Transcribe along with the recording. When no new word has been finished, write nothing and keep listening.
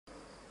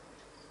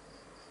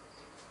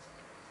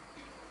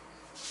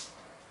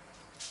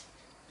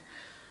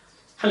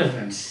Hello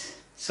friends.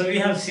 So we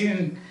have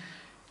seen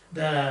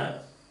the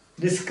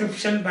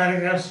description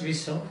paragraphs we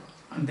saw,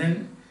 and then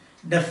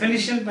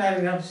definition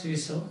paragraphs we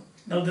saw.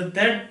 Now the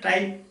third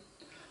type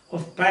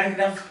of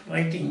paragraph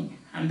writing,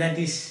 and that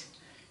is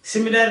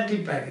similarity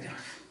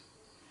paragraph.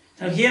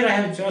 Now here I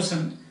have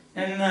chosen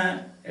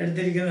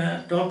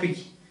a topic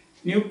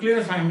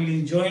nuclear family,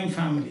 joint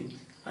family.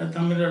 അത്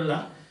തമ്മിലുള്ള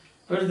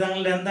ഒരു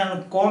തങ്ങളുടെ എന്താണ്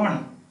common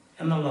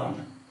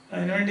എന്നുള്ളതാണ്.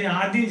 അതിനുവേണ്ടി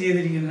ആദ്യം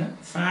ചെയ്തിരിക്കുന്നത്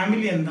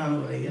family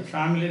എന്താണെന്ന് പറയുക,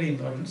 ഫാമിലിയുടെ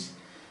ഇമ്പോർട്ടൻസ്.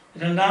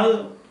 രണ്ടാമത്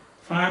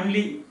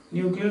ഫാമിലി,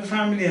 ന്യൂക്ലിയർ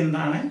ഫാമിലി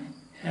എന്താണ്,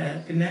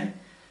 പിന്നെ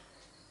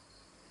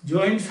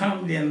ജോയിൻറ്റ്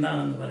ഫാമിലി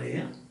എന്താണെന്ന്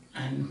പറയുക.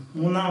 ആൻഡ്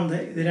മൂന്നാമത്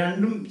ഇത്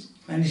രണ്ടും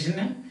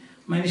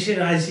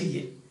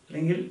മനുഷ്യരാശിക്ക്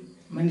അല്ലെങ്കിൽ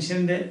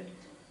മനുഷ്യൻ്റെ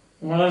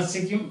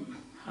വളർച്ചയ്ക്കും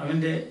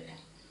അവൻ്റെ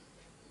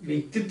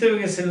വ്യക്തിത്വ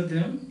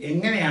വികസനത്തിനും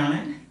എങ്ങനെയാണ്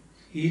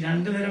ഈ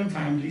രണ്ട് തരം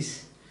ഫാമിലീസ്,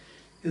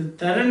 ഇത്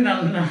തരം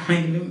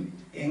രണ്ടാണെങ്കിലും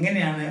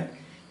എങ്ങനെയാണ്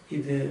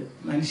ഇത്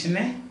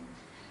മനുഷ്യനെ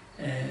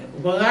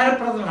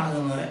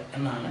ഉപകാരപ്രദമാകുന്നത്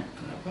എന്നാണ്.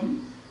 അപ്പം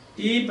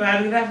ഈ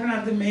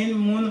പാരഗ്രാഫിനകത്ത് മെയിൻ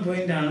 3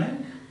 പോയിൻ്റാണ്.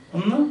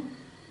 ഒന്ന്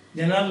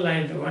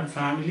ജനറലായിട്ട് വാട്ട്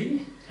ഫാമിലി,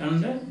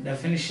 2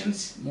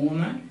 ഡെഫിനിഷൻസ്,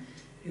 3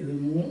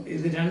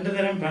 ഇത് 2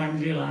 തരം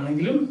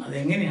ഫാമിലികളാണെങ്കിലും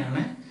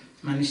അതെങ്ങനെയാണ്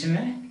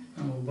മനുഷ്യനെ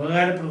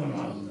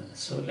ഉപകാരപ്രദമാകുന്നത്.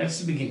 So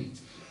let's begin.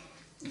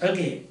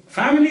 Okay,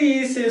 family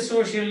is a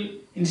social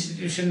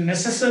institution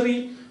necessary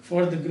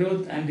for the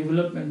growth and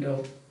development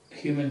of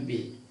human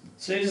being.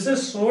 So it is a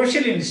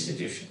social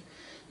institution.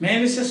 Man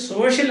is a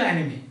social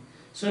animal.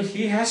 So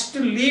he has to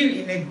live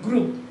in a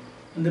group,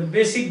 and the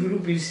basic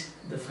group is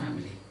the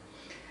family.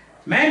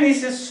 Man is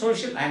a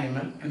social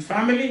animal and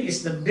family is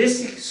the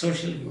basic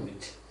social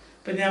unit.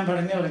 ഇപ്പം ഞാൻ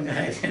പറഞ്ഞ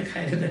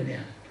കാര്യം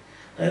തന്നെയാണ്.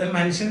 അതായത്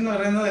മനുഷ്യൻ എന്ന്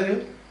പറയുന്നത് ഒരു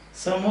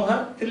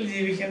സമൂഹത്തിൽ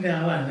ജീവിക്കേണ്ട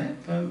ആളാണ്.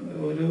 ഇപ്പം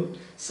ഒരു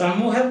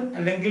സമൂഹം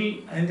അല്ലെങ്കിൽ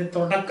അതിൻ്റെ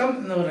തുടക്കം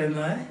എന്ന്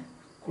പറയുന്നത്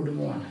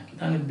കുടുംബമാണ്.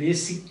 അതാണ്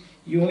ബേസിക്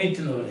യൂണിറ്റ്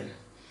എന്ന് പറയുന്നത്.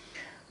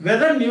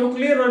 Whether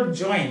nuclear or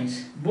joint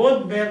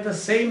both bear the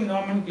same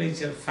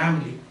nomenclature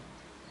family.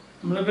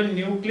 നമ്മളിപ്പോൾ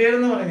ന്യൂക്ലിയർ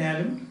എന്ന്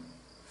പറഞ്ഞാലും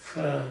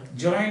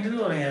ജോയിൻ്റ്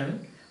എന്ന് പറഞ്ഞാലും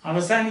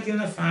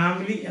അവസാനിക്കുന്ന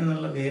ഫാമിലി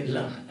എന്നുള്ള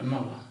പേരിലാണ്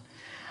എന്നുള്ളതാണ്.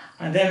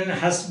 Then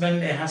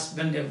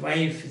husband, A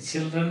wife,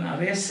 children are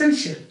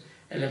essential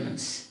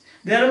elements.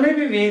 There may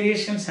be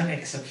variations and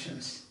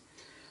exceptions.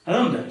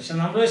 അതുണ്ട്. പക്ഷെ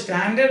നമ്മൾ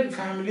സ്റ്റാൻഡേർഡ്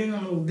ഫാമിലി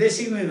നമ്മൾ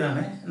ഉദ്ദേശിക്കുന്ന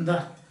ഇതാണ്. എന്താ,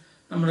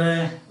 നമ്മുടെ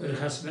ഒരു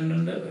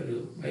ഹസ്ബൻഡുണ്ട്, ഒരു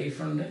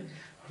വൈഫുണ്ട്,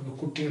 അവർക്ക്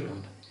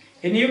കുട്ടികളുണ്ട്.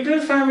 A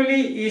nuclear family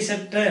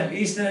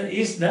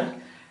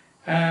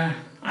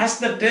as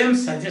the term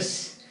suggests,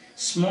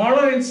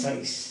 smaller in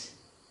size.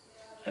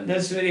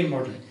 That's very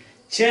important.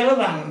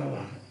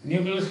 ചെറുതാണെന്നുള്ളതാണ്.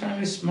 Nuclear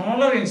family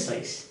smaller in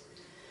size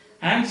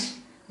and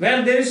where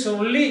there is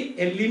only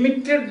a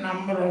limited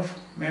number of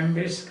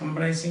members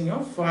comprising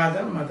of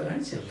father, mother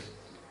and children.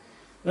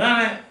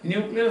 അതാണ്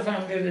nuclear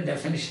ഫാമിലിയുടെ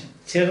definition.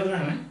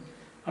 ചെറുതാണ്,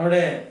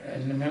 അവിടെ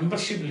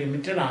membership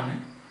limited ആണ്.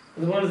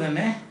 അതുപോലെ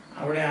തന്നെ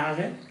അവിടെ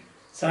ആകെ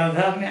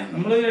സാധാരണ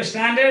നമ്മൾ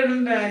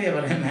സ്റ്റാൻഡേർഡിൻ്റെ കാര്യമാണ്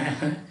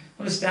പറയുന്നത്.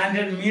 നമ്മൾ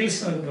സ്റ്റാൻഡേർഡ് മീൽസ്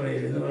എന്നൊക്കെ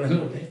പറയില്ല എന്ന്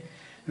പറയുന്നത് പോലെ.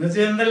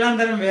 എന്നുവെച്ചാൽ എന്തെല്ലാം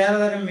തരം വേറെ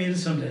തരം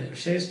മീൽസ് ഉണ്ട്.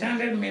 പക്ഷേ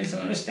സ്റ്റാൻഡേർഡ് മീൽസ്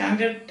എന്ന് പറയുന്നത്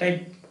standard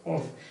type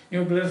of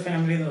nuclear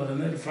family എന്ന്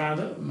പറയുന്നത് ഒരു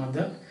ഫാദർ,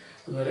 മദർ,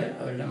 അതുപോലെ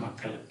അവരുടെ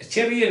മക്കൾ,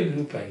 ചെറിയൊരു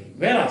ഗ്രൂപ്പായി.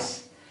 വേറാസ്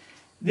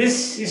this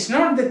is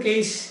not the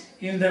case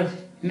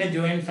in a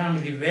joint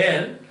family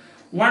where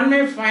one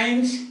may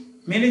find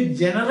many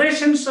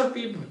generations of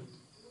people.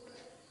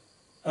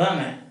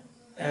 അതാണ്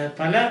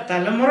പല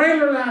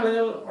തലമുറയിലുള്ള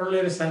ആളുകൾ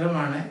ഉള്ളൊരു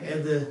സ്ഥലമാണ്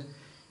ഏത്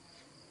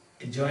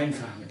ജോയിൻറ്റ്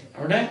ഫാമിലി.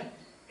 അവിടെ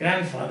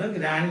grand father,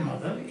 grand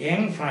mother,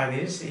 young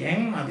fathers,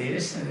 young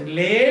mothers,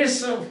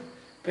 layers of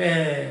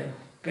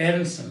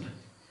parents ഉണ്ട്.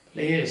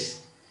 ലേയേഴ്സ്,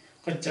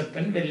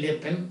 കൊച്ചപ്പൻ,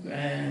 വല്യപ്പൻ,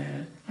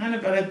 അങ്ങനെ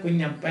പല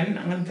കുഞ്ഞപ്പൻ,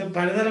 അങ്ങനത്തെ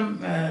പലതരം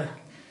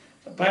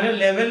പല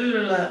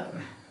ലെവലിലുള്ള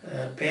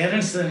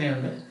പേരൻസ്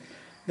തന്നെയുണ്ട്.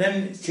 ദെൻ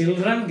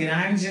ചിൽഡ്രൻ,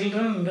 ഗ്രാൻഡ്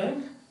ചിൽഡ്രൻ ഉണ്ട്,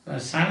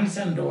 സൺസ്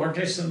ആൻഡ്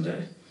ഡോട്ടേഴ്സ് ഉണ്ട്.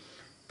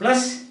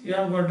 Plus you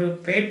have got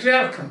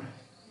patriarch ഉണ്ട്.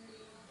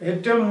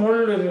 ഏറ്റവും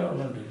മുകളിലൊരു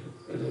ആളുണ്ട്,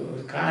 ഒരു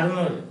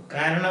കാരണവർ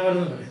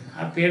എന്ന് പറയുന്നത്.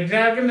 ആ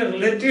പേട്രിയാർക്കിൻ്റെ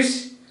relatives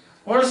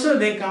also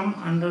they come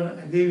under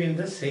live in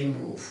the same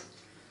roof.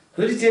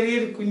 അതൊരു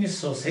ചെറിയൊരു കുഞ്ഞ്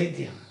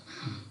സൊസൈറ്റിയാണ്.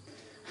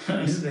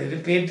 മനസ്സിലായി?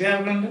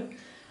 പേട്രിയാർക്കുണ്ട്,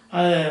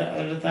 അത്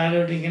അവരുടെ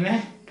താഴോട്ട് ഇങ്ങനെ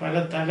പല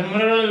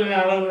തലമുറകളിലുള്ള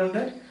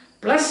ആളുകളുണ്ട്.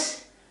 Plus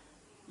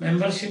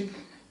membership,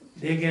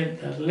 they get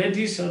the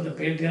relatives of the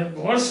patriarch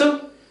also,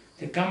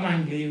 they come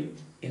and live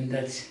in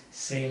that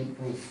same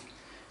roof.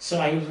 So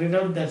I will read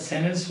out that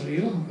sentence for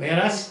you.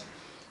 Whereas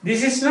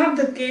this is not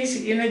the case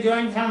in a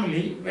joint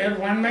family where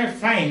one may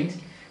find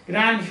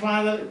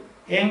grandfather,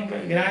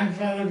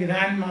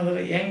 grandmother,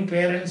 young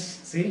parents,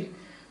 see,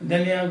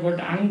 then you have got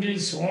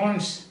uncles,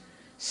 aunts,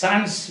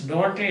 sons,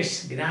 daughters,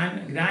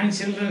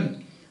 grandchildren,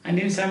 and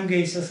in some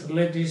cases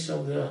relatives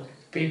of the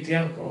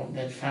patriarch of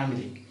that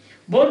family.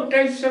 Both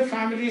types of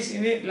families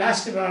in the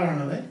last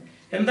ഭാഗമാണത്.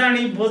 എന്താണ്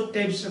ഈ both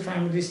types of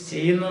families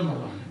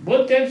ചെയ്യുന്നതെന്നുള്ളതാണ്.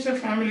 Both types of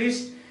families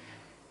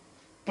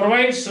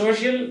provide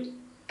social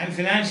and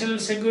financial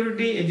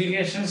security,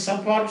 educational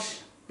support,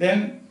 then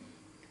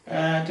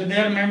to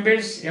their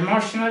members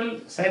emotional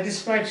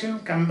satisfaction,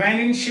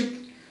 companionship,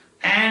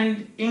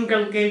 and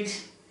inculcate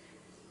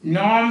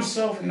norms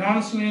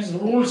means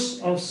rules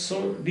of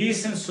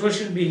decent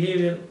social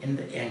behavior in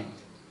the young.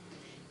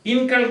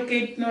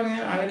 Inculcate എന്ന്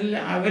പറഞ്ഞാൽ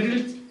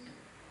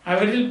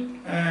അവരിൽ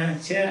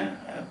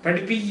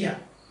പഠിപ്പിക്കുക,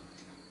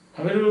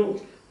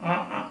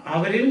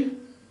 അവരിൽ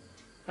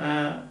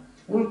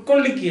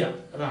ഉൾക്കൊള്ളിക്കുക,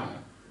 അതാണ്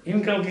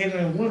inculcate,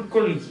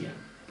 ഉൾക്കൊള്ളിക്കുക.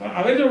 അപ്പോൾ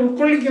അവരിൽ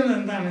ഉൾക്കൊള്ളിക്കുന്നത്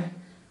എന്താണ്?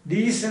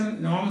 Decent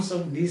norms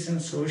of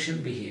decent social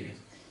behaviour.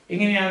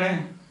 എങ്ങനെയാണ്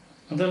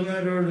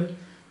മുതിർന്നവരോട്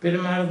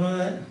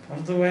പെരുമാറുന്നത്,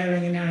 പുറത്തു പോയാൽ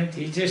എങ്ങനെയാണ്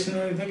ടീച്ചേഴ്സിന്,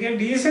 ഇതൊക്കെ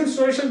ഡീസൻറ്റ്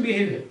സോഷ്യൽ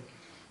ബിഹേവിയർ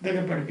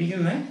ഇതൊക്കെ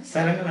പഠിപ്പിക്കുന്ന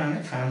സ്ഥലങ്ങളാണ്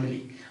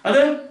ഫാമിലി.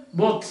 അത്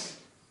ബോത്ത്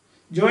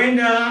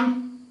ജോയിൻ്റ് ആകാം,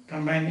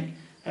 കമ്പൈൻ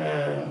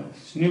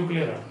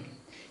ന്യൂക്ലിയർ ആകാം.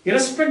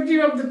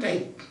 ഇറസ്പെക്റ്റീവ് ഓഫ്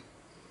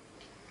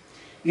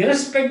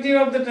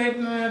ദ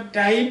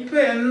ടൈപ്പ്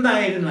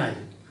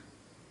എന്തായിരുന്നാലും,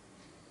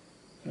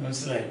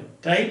 മനസ്സിലായോ?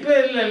 ടൈപ്പ്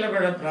അല്ല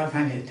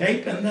പ്രാധാന്യം,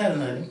 ടൈപ്പ്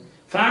എന്തായിരുന്നാലും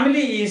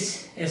family is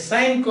A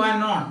sign ക്വാ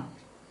non,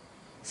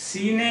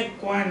 സീനെ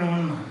ക്വാ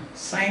non ആണ്.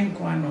 സൈൻ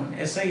ക്വാ നോൺ,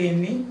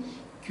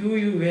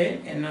 SINEQUANON,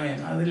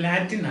 അത്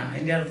ലാറ്റിനാണ്.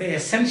 അതിൻ്റെ അർത്ഥം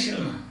എസെൻഷ്യൽ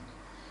എന്നാണ്.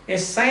 എ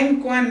സൈൻ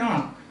ക്വാ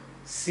നോൺ,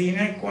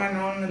 സീനെ ക്വാ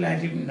നോൺ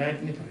ലാറ്റിനിൽ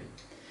പറയും.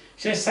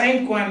 പക്ഷേ sign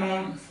ക്വാ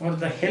known for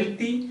the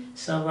healthy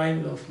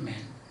survival of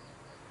മാൻ.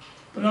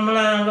 അപ്പോൾ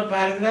നമ്മുടെ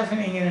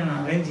പാരഗ്രാഫിനെ ഇങ്ങനെയാണ്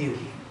അറേഞ്ച്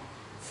ചെയ്തിരിക്കുന്നത്.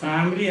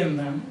 ഫാമിലി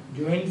എന്താണ്,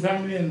 ജോയിൻറ്റ്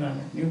ഫാമിലി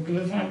എന്താണ്,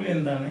 ന്യൂക്ലിയർ ഫാമിലി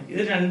എന്താണ്,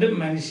 ഇത് രണ്ടും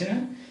മനുഷ്യന്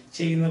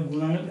ചെയ്യുന്ന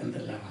ഗുണങ്ങൾ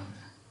എന്തെല്ലാമാണ്.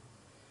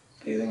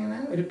 അപ്പോൾ ഇതിങ്ങനെ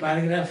ഒരു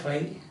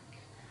പാരഗ്രാഫായി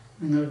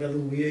നിങ്ങൾക്കത്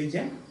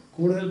ഉപയോഗിക്കാം.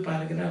 കൂടുതൽ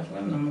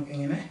പാരഗ്രാഫുകൾ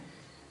നമുക്കിങ്ങനെ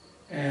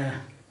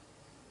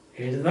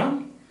എഴുതാം.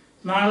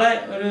 നാളെ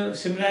ഒരു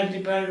സിമിലാരിറ്റി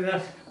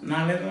പാരഗ്രാഫ്,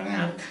 നാളെ എന്ന്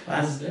പറഞ്ഞാൽ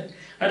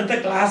അടുത്ത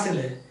ക്ലാസ്സിൽ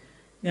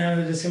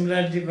ഞാനൊരു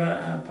സിമിലാരിറ്റി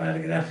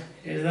പാരഗ്രാഫ്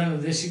എഴുതാൻ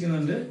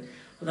ഉദ്ദേശിക്കുന്നുണ്ട്.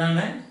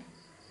 അതാണ്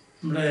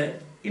നമ്മുടെ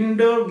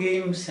indoor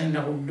games and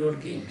outdoor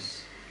games.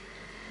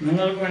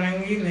 നിങ്ങൾക്ക്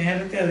വേണമെങ്കിൽ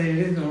നേരത്തെ അത്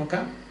എഴുതി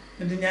നോക്കാം.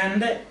 എന്നിട്ട് ഞാൻ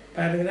എൻ്റെ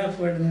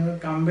പാരഗ്രാഫുമായിട്ട് നിങ്ങൾ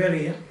കമ്പയർ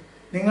ചെയ്യാം.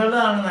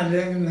 നിങ്ങളുടെതാണ്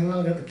നല്ലതെങ്കിൽ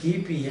നിങ്ങൾക്കത്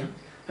കീപ്പ് ചെയ്യാം.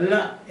 അല്ല,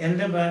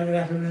 എൻ്റെ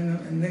പാരഗ്രാഫിൽ നിന്ന്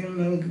എന്തെങ്കിലും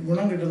നിങ്ങൾക്ക്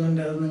ഗുണം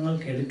കിട്ടുന്നുണ്ട് അത്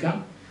നിങ്ങൾക്ക് എടുക്കാം.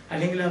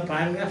 അല്ലെങ്കിൽ ആ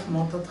പാരഗ്രാഫ്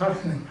മൊത്തത്തോടെ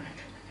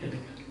നിങ്ങൾക്ക്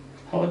എടുക്കാം.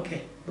 Okay,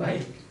 by.